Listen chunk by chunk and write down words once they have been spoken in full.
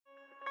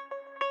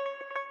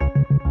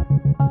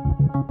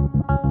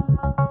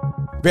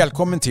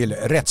Välkommen till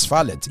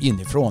Rättsfallet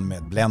inifrån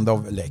med Blend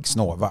of Lex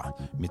Nova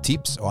med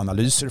tips och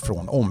analyser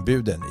från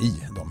ombuden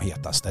i de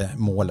hetaste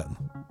målen.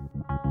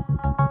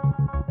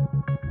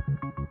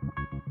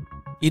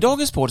 I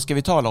dagens podd ska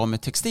vi tala om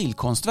ett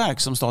textilkonstverk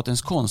som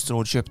Statens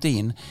konstråd köpte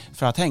in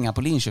för att hänga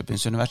på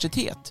Linköpings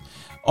universitet.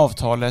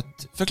 Avtalet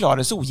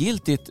förklarades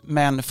ogiltigt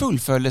men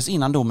fullföljdes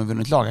innan domen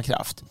vunnit laga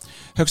kraft.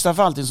 Högsta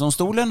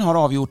förvaltningsdomstolen har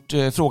avgjort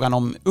frågan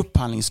om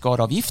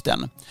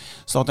upphandlingsskadeavgiften.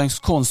 Statens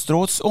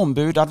konstråds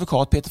ombud,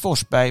 advokat Peter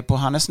Forsberg på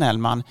Hannes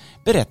Snellman,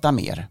 berättar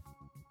mer.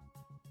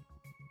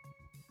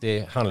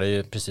 Det handlar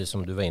ju precis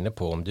som du var inne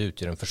på om det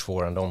utgör en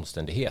försvårande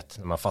omständighet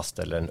när man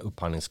fastställer en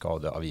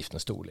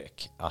upphandlingsskadeavgiftens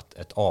storlek att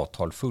ett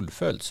avtal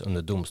fullföljs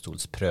under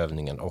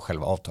domstolsprövningen av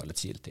själva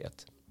avtalets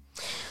giltighet.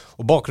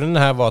 Och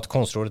bakgrunden här var att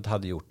konstrådet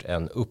hade gjort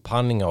en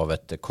upphandling av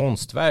ett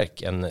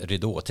konstverk, en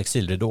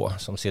textilridå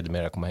som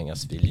sedermera kommer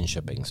hängas vid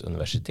Linköpings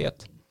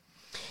universitet.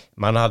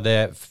 Man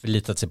hade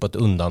förlitat sig på ett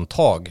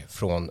undantag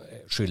från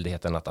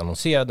skyldigheten att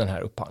annonsera den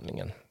här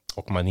upphandlingen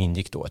och man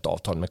ingick då ett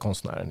avtal med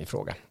konstnären i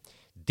fråga.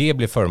 Det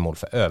blev föremål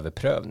för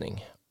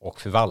överprövning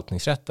och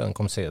förvaltningsrätten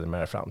kom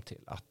sedermera fram till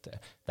att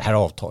det här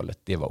avtalet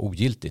det var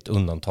ogiltigt,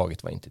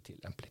 undantaget var inte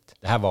tillämpligt.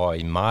 Det här var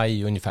i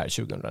maj ungefär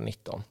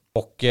 2019.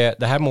 Och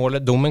det här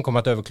domen kom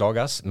att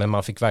överklagas men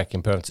man fick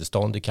varken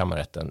prövningstillstånd i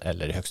kammarrätten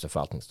eller i högsta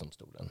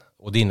förvaltningsdomstolen.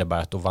 Och det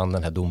innebär att då vann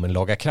den här domen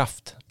laga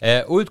kraft.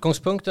 Och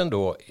utgångspunkten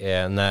då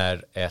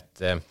när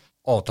ett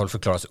avtal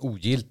förklaras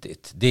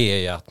ogiltigt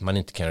det är att man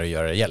inte kan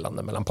göra det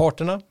gällande mellan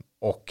parterna.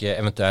 Och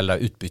eventuella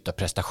utbytta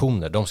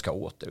prestationer, de ska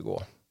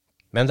återgå.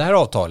 Men det här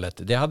avtalet,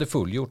 det hade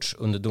fullgjorts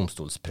under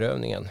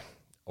domstolsprövningen.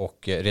 Och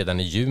redan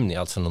i juni,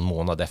 alltså någon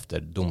månad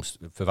efter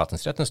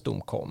förvaltningsrättens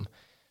dom kom,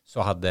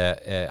 så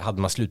hade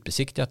man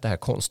slutbesiktigat det här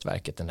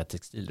konstverket, den här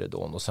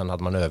textilridån. Och sen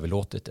hade man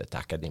överlåtit det till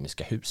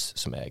Akademiska Hus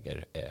som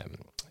äger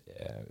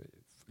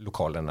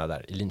lokalerna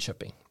där i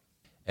Linköping.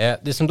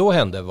 Det som då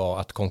hände var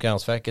att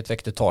Konkurrensverket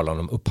väckte talan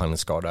om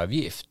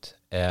upphandlingsskadeavgift.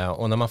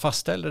 Och när man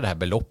fastställer det här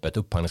beloppet,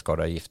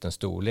 upphandlingsskadeavgiftens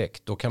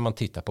storlek, då kan man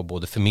titta på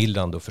både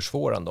förmildrande och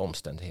försvårande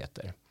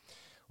omständigheter.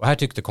 Och här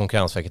tyckte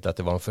Konkurrensverket att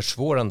det var en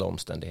försvårande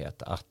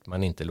omständighet att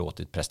man inte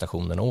låtit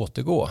prestationerna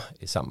återgå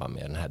i samband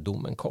med den här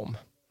domen kom.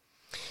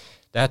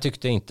 Det här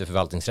tyckte inte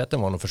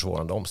förvaltningsrätten var någon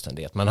försvårande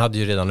omständighet. Man hade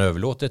ju redan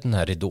överlåtit den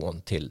här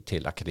ridån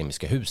till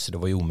Akademiska Hus. Det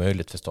var ju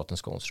omöjligt för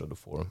Statens konstråd att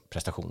få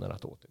prestationerna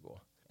att återgå.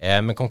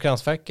 Men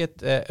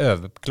Konkurrensverket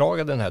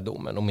överklagade den här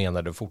domen och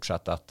menade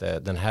fortsatt att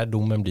den här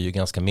domen blir ju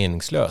ganska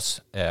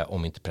meningslös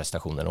om inte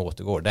prestationen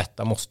återgår.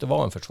 Detta måste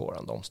vara en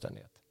försvårande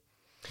omständighet.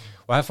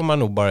 Och här får man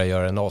nog bara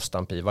göra en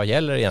avstamp i vad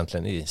gäller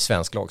egentligen i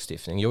svensk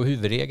lagstiftning. Jo,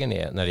 huvudregeln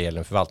är när det gäller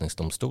en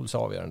förvaltningsdomstols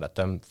avgörande att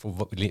den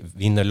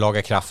vinner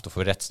laga kraft och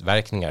får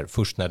rättsverkningar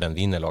först när den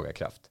vinner laga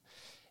kraft.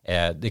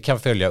 Det kan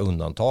följa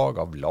undantag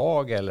av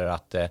lag eller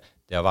att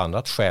det av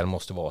annat skäl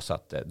måste vara så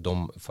att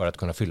de för att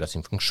kunna fylla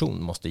sin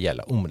funktion måste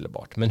gälla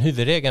omedelbart. Men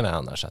huvudregeln är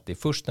annars att det är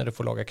först när det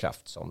får laga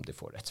kraft som det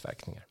får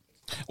rättsverkningar.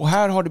 Och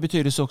här har det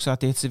betydelse också att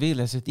det är ett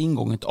civilrättsligt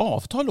ingånget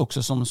avtal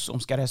också som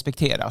ska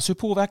respekteras. Hur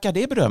påverkar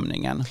det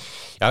bedömningen?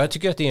 Ja, jag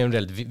tycker att det är en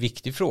väldigt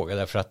viktig fråga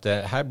därför att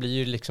här blir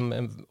ju liksom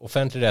en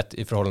offentlig rätt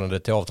i förhållande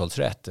till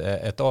avtalsrätt.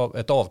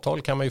 Ett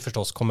avtal kan man ju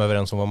förstås komma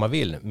överens om vad man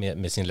vill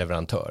med sin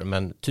leverantör,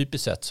 men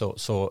typiskt sett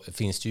så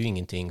finns det ju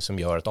ingenting som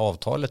gör att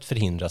avtalet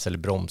förhindras eller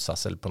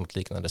bromsas eller på något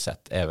liknande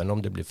sätt även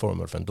om det blir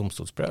föremål för en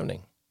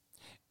domstolsprövning.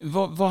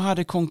 Vad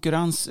hade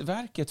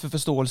Konkurrensverket för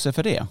förståelse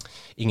för det?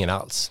 Ingen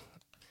alls.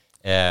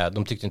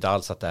 De tyckte inte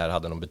alls att det här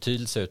hade någon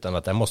betydelse utan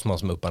att det måste man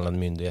som upphandlande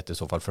myndighet i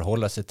så fall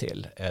förhålla sig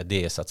till.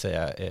 Det är så att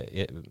säga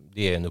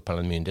det är en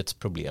upphandlande myndighets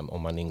problem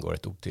om man ingår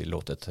ett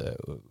otillåtet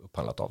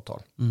upphandlat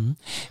avtal. Mm.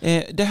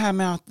 Det här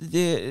med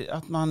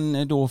att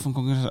man då från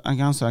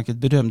Konkurrensverket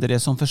bedömde det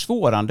som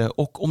försvårande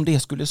och om det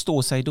skulle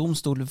stå sig i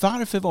domstol,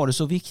 varför var det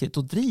så viktigt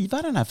att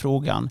driva den här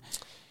frågan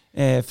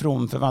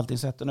från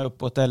förvaltningsrätten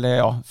uppåt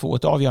eller få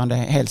ett avgörande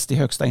helst i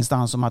högsta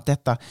instans om att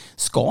detta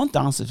ska inte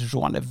anses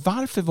försvårande.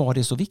 Varför var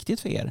det så viktigt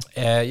för er?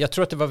 Jag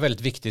tror att det var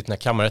väldigt viktigt när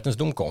kammarrättens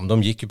dom kom.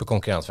 De gick ju på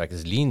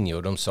Konkurrensverkets linje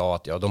och de sa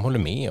att de håller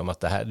med om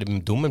att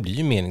domen blir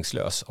ju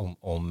meningslös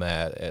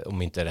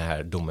om inte den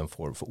här domen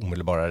får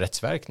omedelbara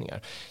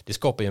rättsverkningar. Det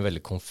skapar ju en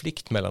väldig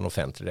konflikt mellan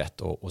offentlig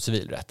rätt och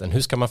civilrätten.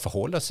 Hur ska man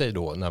förhålla sig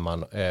då när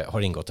man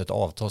har ingått ett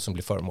avtal som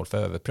blir föremål för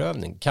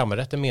överprövning?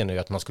 Kammarrätten menar ju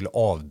att man skulle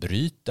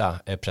avbryta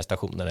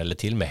prestationen eller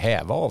till och med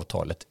häva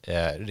avtalet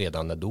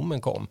redan när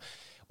domen kom.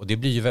 Och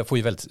det får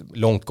ju väldigt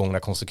långt gångna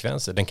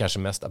konsekvenser. Den kanske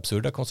mest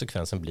absurda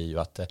konsekvensen blir ju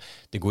att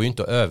det går ju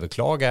inte att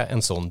överklaga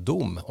en sån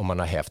dom om man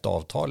har hävt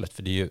avtalet.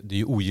 För det är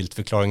ju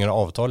ogiltförklaringen av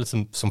avtalet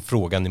som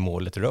frågan i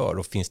målet rör.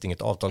 Och finns det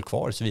inget avtal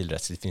kvar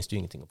civilrättsligt finns det ju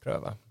ingenting att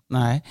pröva.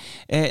 Nej,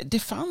 det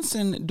fanns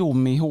en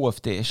dom i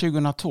HFD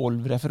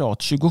 2012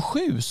 referat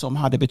 27 som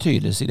hade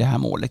betydelse i det här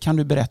målet. Kan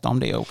du berätta om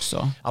det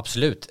också?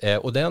 Absolut,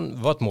 och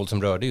den var ett mål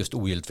som rörde just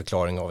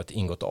ogiltförklaring av ett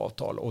ingått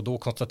avtal. Och då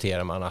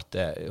konstaterar man att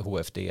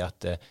HFD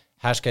att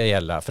här ska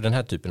gälla, för den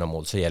här typen av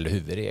mål så gäller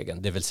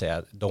huvudregeln. Det vill säga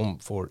att de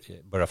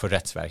börjar få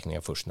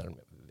rättsverkningar först när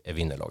de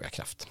vinner laga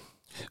kraft.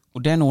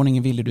 Och den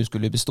ordningen ville du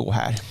skulle bestå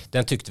här?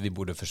 Den tyckte vi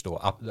borde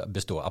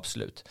bestå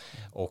absolut.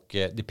 Och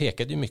det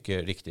pekade ju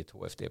mycket riktigt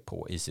HFD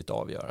på i sitt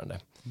avgörande.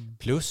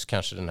 Plus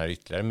kanske den här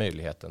ytterligare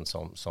möjligheten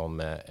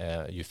som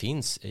ju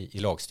finns i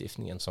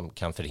lagstiftningen som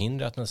kan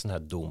förhindra att en sån här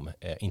dom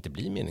inte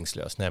blir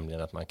meningslös.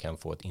 Nämligen att man kan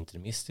få ett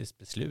interimistiskt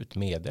beslut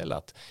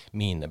meddelat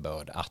med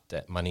innebörd att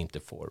man inte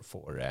får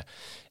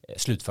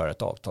slutföra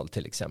ett avtal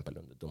till exempel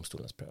under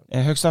domstolens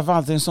prövning. Högsta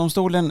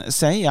förvaltningsdomstolen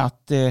säger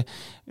att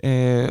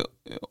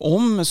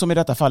om, som i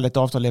detta fallet,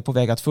 avtal är på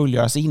väg att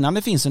fullgöras innan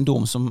det finns en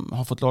dom som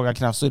har fått laga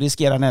kraft, så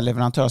riskerar den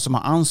leverantör som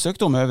har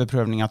ansökt om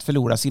överprövning att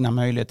förlora sina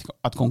möjligheter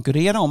att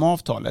konkurrera om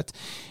avtalet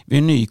vid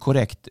en ny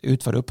korrekt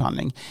utförd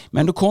upphandling.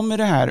 Men då kommer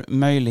det här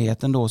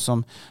möjligheten då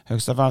som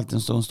Högsta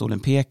förvaltningsdomstolen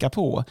pekar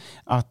på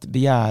att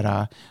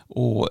begära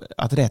och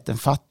att rätten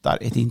fattar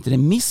ett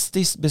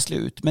interimistiskt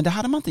beslut. Men det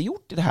hade man inte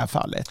gjort i det här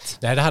fallet.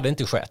 Nej, det hade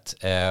inte skett.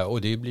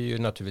 Och det blir ju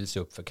naturligtvis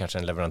upp för kanske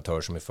en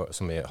leverantör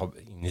som har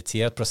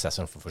initierat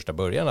processen från första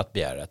början att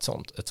begära ett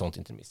sånt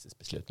interimistiskt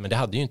beslut. Men det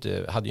hade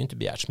ju inte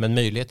begärts. Men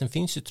möjligheten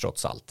finns ju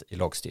trots allt i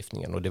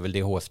lagstiftningen, och det är väl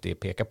det HFD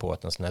pekar på,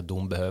 att en sån här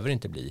dom behöver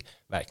inte bli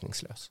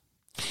verkningslös.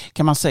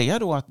 Kan man säga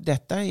då att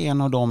detta är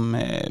en av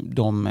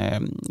de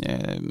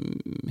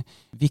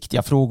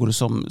viktiga frågor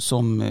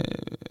som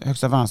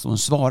Högsta förvaltningsdomstolen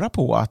svarar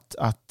på,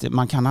 att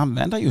man kan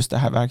använda just det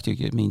här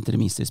verktyget med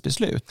interimistiskt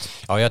beslut?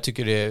 Ja, jag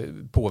tycker det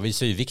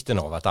påvisar ju vikten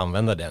av att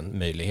använda den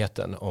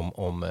möjligheten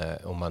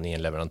om man är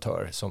en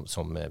leverantör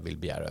som vill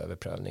begära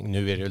överprövning.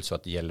 Nu är det väl så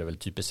att det gäller väl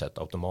typiskt sett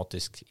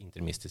automatiskt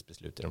interimistiskt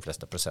beslut i de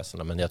flesta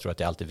processerna, men jag tror att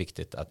det är alltid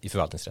viktigt att i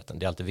förvaltningsrätten,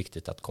 det är alltid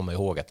viktigt att komma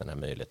ihåg att den här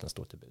möjligheten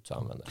står till buds att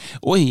använda.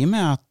 Och i och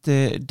med att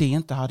det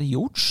inte hade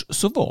gjorts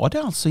så var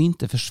det alltså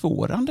inte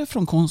försvårande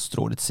från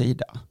konstrådets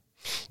sida?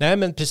 Nej,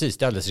 men precis,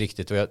 det är alldeles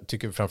riktigt, och jag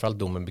tycker framförallt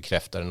domen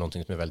bekräftar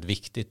någonting som är väldigt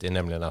viktigt. Det är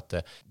nämligen att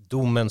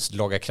domens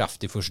laga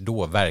kraft är först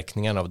då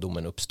verkningarna av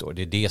domen uppstår.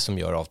 Det är det som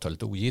gör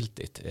avtalet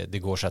ogiltigt. Det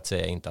går så att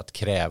säga inte att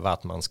kräva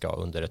att man ska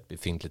under ett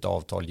befintligt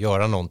avtal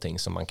göra någonting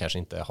som man kanske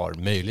inte har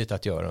möjlighet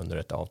att göra under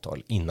ett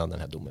avtal innan den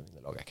här domen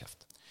vinner laga kraft.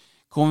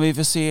 Kommer vi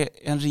få se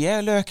en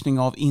rejäl ökning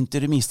av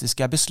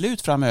interimistiska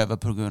beslut framöver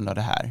på grund av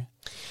det här?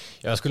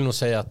 Jag skulle nog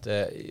säga att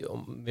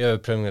om vi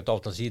överprövning av ett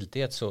avtals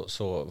giltighet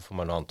så får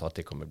man nog anta att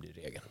det kommer bli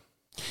regeln.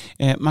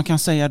 Man kan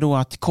säga då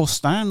att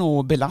kostnaden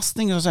och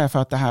belastningen så att säga, för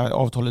att det här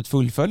avtalet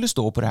fullföljdes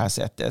då på det här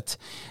sättet,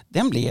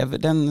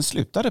 den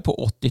slutade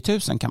på 80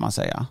 000 kan man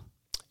säga.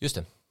 Just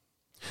det.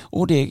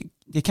 Och det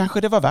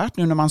kanske det var värt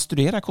nu när man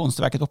studerar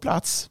konstverket på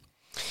plats.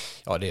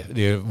 Ja,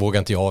 det vågar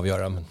inte jag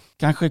avgöra. Men...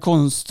 Kanske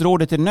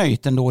konstrådet är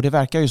nöjt ändå, det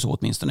verkar ju så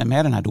åtminstone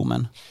med den här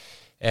domen.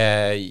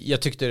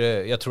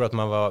 Jag tror att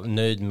man var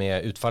nöjd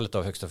med utfallet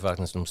av Högsta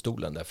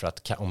förvaltningsdomstolen, därför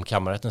att om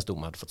kammarrättens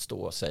dom hade fått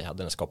stå sig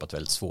hade den skapat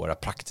väldigt svåra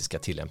praktiska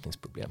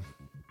tillämpningsproblem.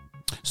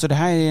 Så det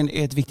här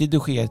är ett viktigt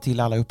besked till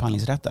alla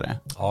upphandlingsrättare?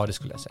 Ja, det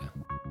skulle jag säga.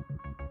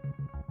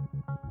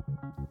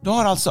 Då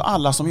har alltså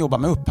alla som jobbar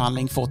med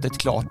upphandling fått ett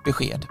klart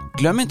besked.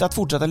 Glöm inte att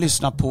fortsätta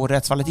lyssna på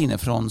Rättsfallet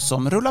inifrån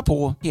som rullar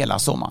på hela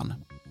sommaren.